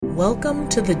Welcome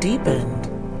to The Deep End,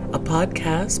 a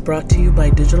podcast brought to you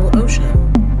by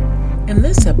DigitalOcean. In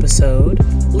this episode,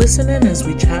 listen in as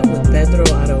we chat with Pedro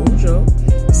Araujo,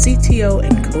 CTO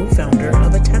and co-founder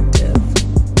of Attentive.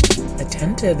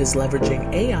 Attentive is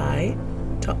leveraging AI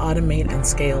to automate and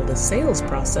scale the sales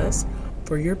process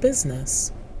for your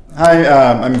business. Hi,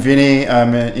 I'm Vinny.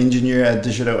 I'm an engineer at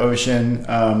DigitalOcean,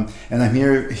 and I'm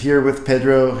here with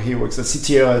Pedro. He works as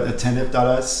CTO at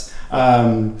Attentive.us.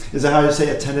 Is that how you say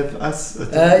Attentive.us?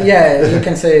 Yeah, you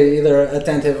can say either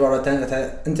Attentive or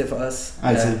Attentive.us.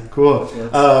 I see. Cool.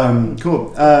 Yes.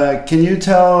 Cool. Can you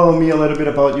tell me a little bit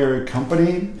about your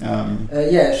company?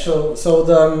 Yeah, sure. So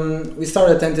we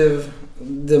started Attentive.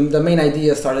 The main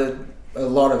idea started a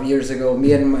lot of years ago.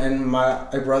 Me and my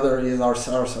brother is our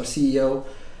CEO.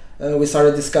 We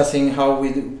started discussing how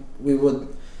we would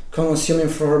consume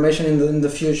information in the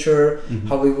future, mm-hmm.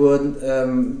 how we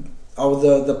would how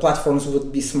the platforms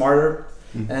would be smarter,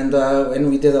 mm-hmm. and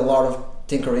we did a lot of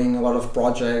tinkering, a lot of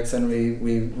projects, and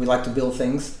we like to build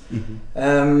things.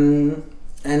 Mm-hmm.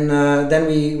 Then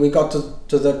we got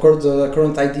to the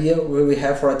current idea we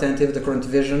have for Attentive, the current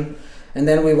vision. And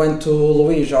then we went to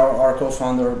Luis, our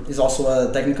co-founder. He's also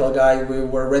a technical guy. We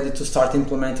were ready to start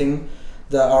implementing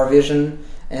our vision.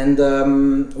 And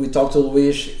we talked to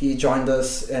Luis, he joined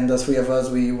us, and the three of us,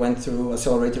 we went through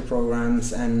accelerator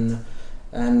programs and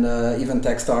even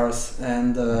Techstars,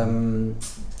 and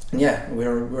yeah,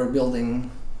 we're building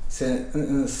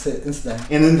since then.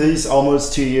 And in these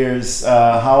almost 2 years,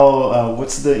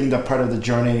 what's in that part of the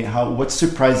journey? What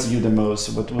surprised you the most?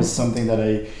 What was something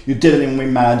that you didn't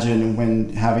imagine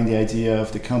when having the idea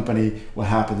of the company? What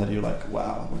happened that you're like,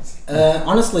 wow?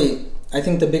 Honestly, I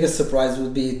think the biggest surprise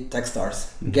would be Techstars.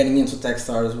 Mm-hmm. Getting into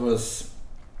Techstars was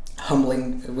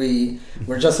humbling. We're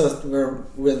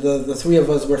the three of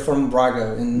us were from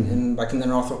Braga back in the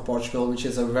north of Portugal, which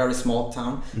is a very small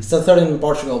town. Mm-hmm. It's the third in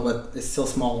Portugal, but it's still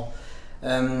small.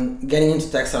 Getting into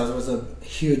Techstars was a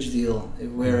huge deal.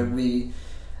 Where we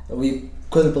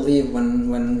couldn't believe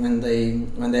when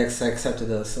they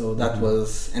accepted us. So that mm-hmm.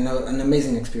 was an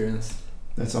amazing experience.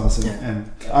 That's awesome. Yeah. And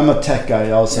I'm a tech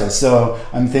guy also, so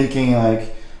I'm thinking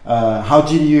like, how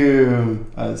did you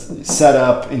set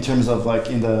up in terms of like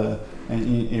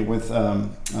with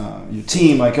your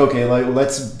team? Like, okay,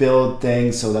 let's build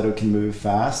things so that we can move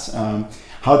fast.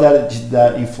 How did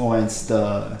that influence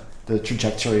the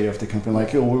trajectory of the company?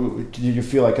 Like, did you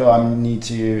feel like, I need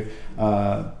to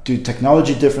do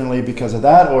technology differently because of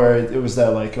that, or it was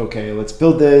that like, okay, let's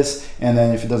build this, and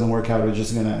then if it doesn't work out, we're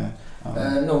just gonna.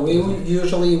 No, we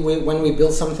usually when we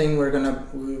build something,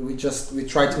 we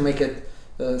try to make it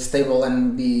stable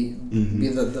and be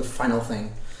the final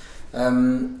thing.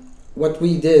 What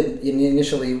we did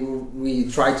initially, we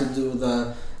tried to do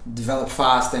the develop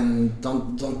fast and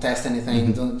don't test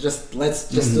anything. Mm-hmm. Let's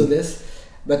do this.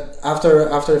 But after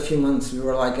a few months, we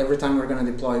were like, every time we're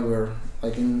gonna deploy, we're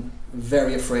like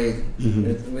very afraid.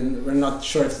 Mm-hmm. We're not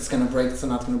sure if it's gonna break, it's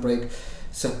not gonna break.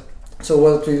 So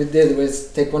what we did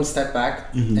was take one step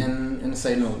back mm-hmm. and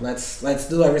say, no, let's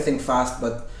do everything fast,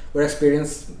 but we're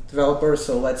experienced developers,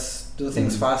 so let's do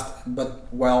things mm-hmm. fast but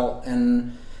well,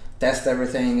 and test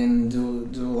everything and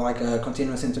do like a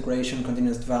continuous integration,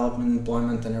 continuous development,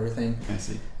 deployment, and everything. I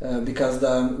see. Because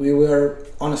we were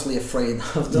honestly afraid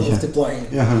of deploying.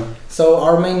 Yeah. So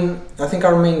our main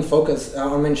focus,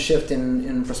 our main shift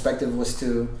in perspective was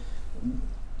to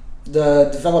the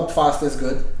develop fast is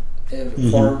good. Mm-hmm.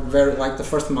 For the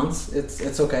first months,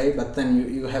 it's okay, but then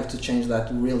you have to change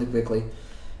that really quickly,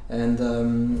 and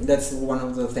that's one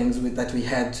of the things that we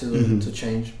had to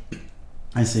change.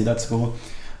 I see, that's cool.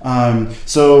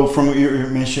 So from what you're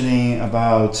mentioning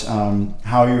about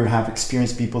how you have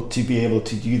experienced people to be able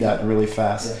to do that really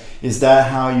fast, is that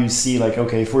how you see like,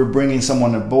 okay, if we're bringing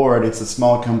someone aboard, it's a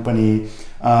small company,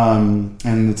 and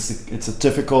it's a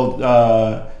difficult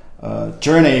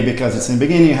journey because it's in the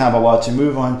beginning, you have a lot to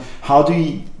move on.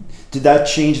 Did that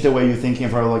change the way you're thinking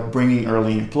for like bringing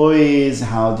early employees?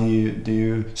 How do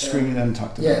you screen them and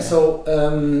talk to them? Yeah, so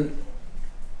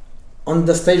on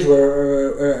the stage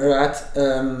we're at,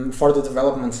 for the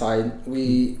development side,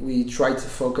 we try to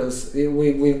focus,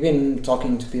 we've been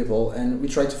talking to people and we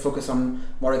try to focus on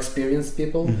more experienced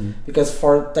people mm-hmm. because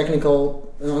on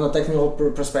a technical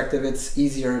perspective, it's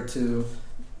easier to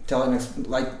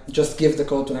just give the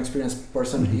code to an experienced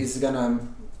person. Mm-hmm. He's gonna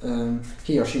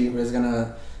he or she is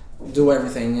gonna do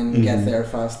everything and mm-hmm. get there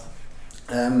fast.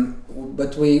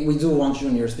 But we do want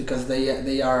juniors because they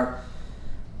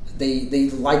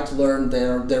like to learn.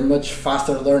 They're much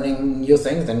faster learning new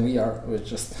things than we are. We're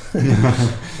just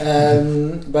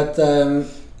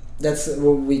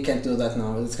we can't do that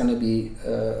now. It's gonna be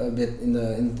a bit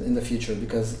in the future,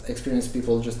 because experienced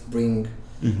people just bring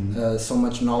so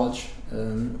much knowledge.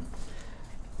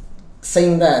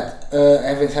 Saying that,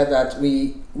 having said that,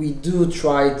 we do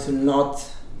try to not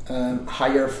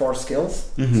hire for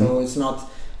skills. So it's not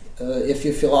if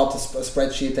you fill out a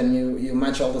spreadsheet and you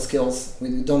match all the skills,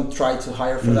 we don't try to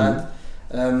hire for that.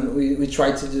 We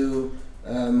try to do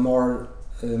more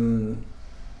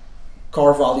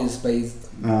core values based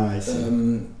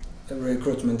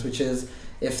recruitment, which is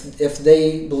if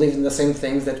they believe in the same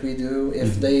things that we do,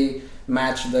 if they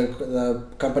match the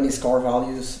company's core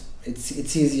values,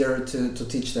 it's easier to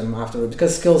teach them afterwards,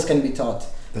 because skills can be taught.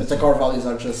 But the core values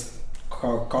are just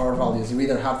core values. You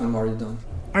either have them or you don't.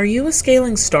 Are you a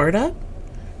scaling startup?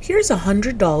 Here's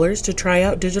 $100 to try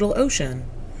out DigitalOcean.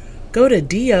 Go to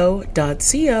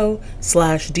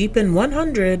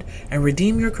do.co/deepen100 and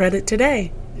redeem your credit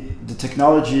today. The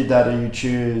technology that you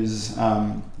chose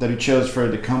for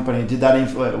the company,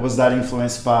 was that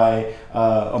influenced by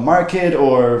a market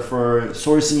or for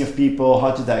sourcing of people?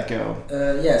 How did that go?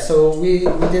 So we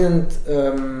didn't.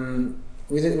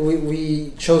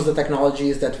 We chose the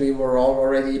technologies that we were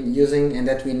already using and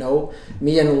that we know.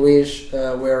 Me and Luis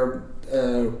were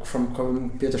from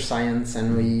computer science,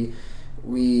 and we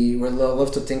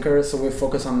love to tinker, so we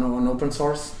focus on open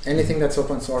source. Anything that's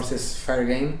open source is fair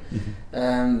game,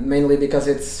 mainly because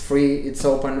it's free, it's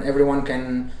open, everyone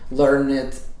can learn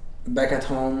it back at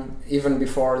home even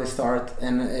before they start,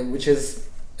 and which is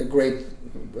a great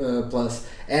plus.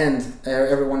 And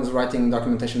everyone is writing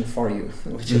documentation for you,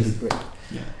 which is great.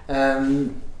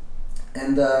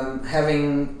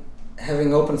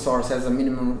 Having open source as a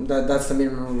minimum, that's the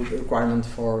minimum requirement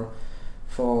for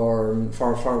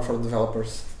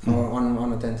developers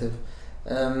on Attentive.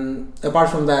 Apart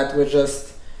from that,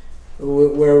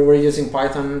 we're using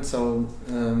Python, so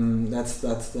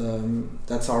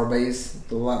that's our base,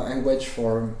 the language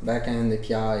for backend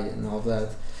API and all of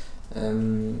that. I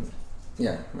don't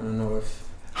know if.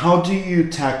 How do you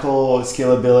tackle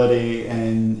scalability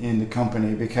in the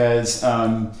company? Because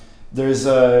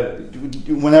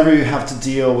whenever you have to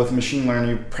deal with machine learning,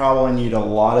 you probably need a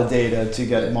lot of data to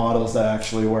get models that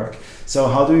actually work. So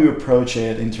how do you approach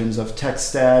it in terms of tech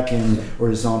stack and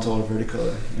horizontal or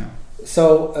vertical?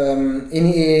 So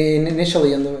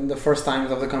initially, in the first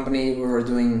times of the company, we were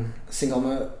doing single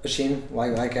machine,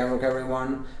 like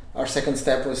everyone. Our second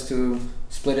step was to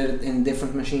split it in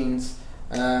different machines.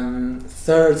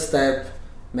 Third step,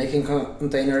 making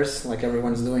containers, like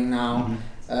everyone's doing now.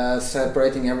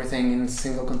 Separating everything in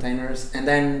single containers, and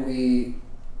then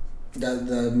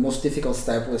the most difficult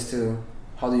step was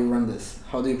how do you run this?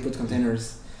 How do you put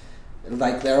containers?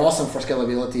 Like, they're awesome for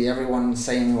scalability. Everyone's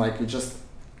saying like you just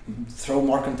throw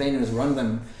more containers, run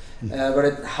them,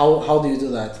 but how do you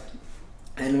do that?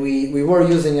 And we were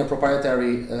using a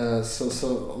proprietary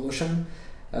solution,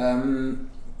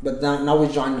 but now we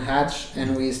joined Hatch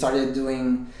and we started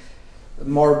doing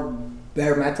more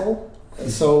bare metal.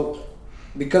 So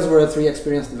because we're three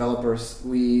experienced developers,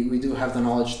 we do have the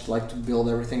knowledge to build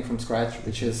everything from scratch,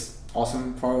 which is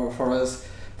awesome for us.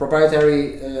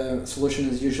 Proprietary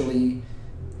solutions usually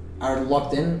are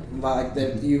locked in, like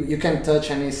you can't touch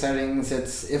any settings.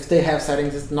 If they have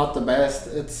settings, it's not the best.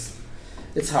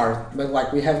 It's hard, but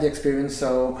like we have the experience.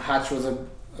 So Hatch was a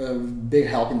big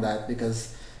help in that, because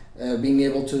being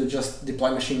able to just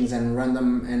deploy machines and run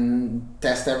them and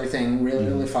test everything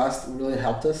really fast really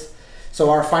helped us. So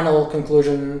our final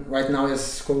conclusion right now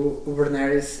is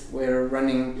Kubernetes. We're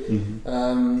running,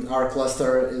 our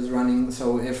cluster is running.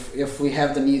 So if we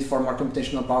have the need for more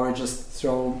computational power, just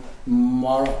throw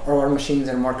more machines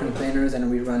and more containers,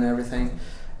 and we run everything.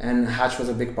 And Hatch was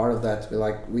a big part of that.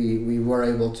 We were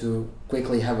able to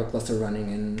quickly have a cluster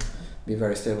running and be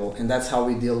very stable. And that's how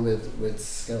we deal with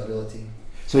scalability.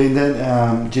 So then,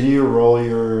 did you roll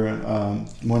your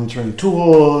monitoring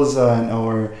tools,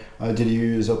 or did you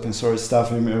use open source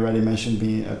stuff? You already mentioned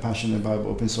being passionate about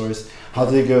open source. How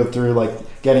do you go through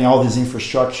getting all this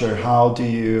infrastructure? How do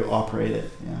you operate it?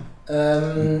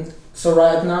 So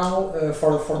right now,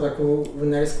 for the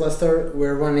Kubernetes cluster,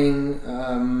 we're running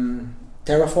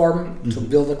Terraform to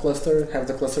build the cluster, have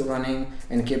the cluster running,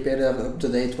 and keep it up to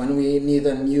date. When we need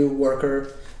a new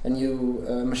worker, a new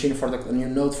machine a new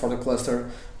node for the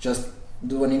cluster, just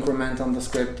do an increment on the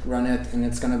script, run it, and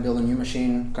it's going to build a new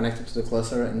machine, connect it to the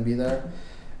cluster, and be there.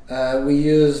 We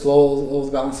use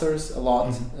load balancers a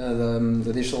lot,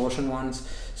 the DigitalOcean ones,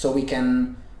 so we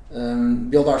can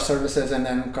build our services and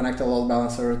then connect a load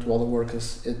balancer to all the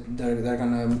workers. They're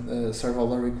going to serve all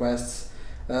the requests.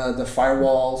 The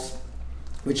firewalls,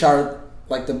 which are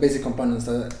like the basic components.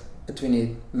 A that we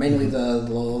need. Mainly the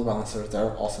load balancers.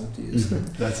 They're awesome to use.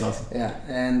 That's awesome. Yeah,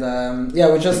 and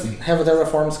we just have a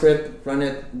Terraform script, run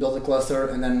it, build a cluster,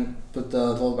 and then put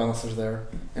the load balancers there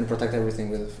and protect everything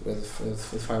with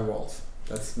firewalls.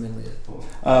 That's mainly it.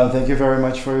 Thank you very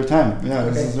much for your time. Yeah,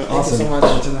 okay. This is Thank awesome. you so much.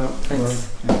 Good to know.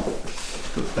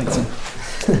 Thanks.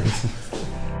 Thanks.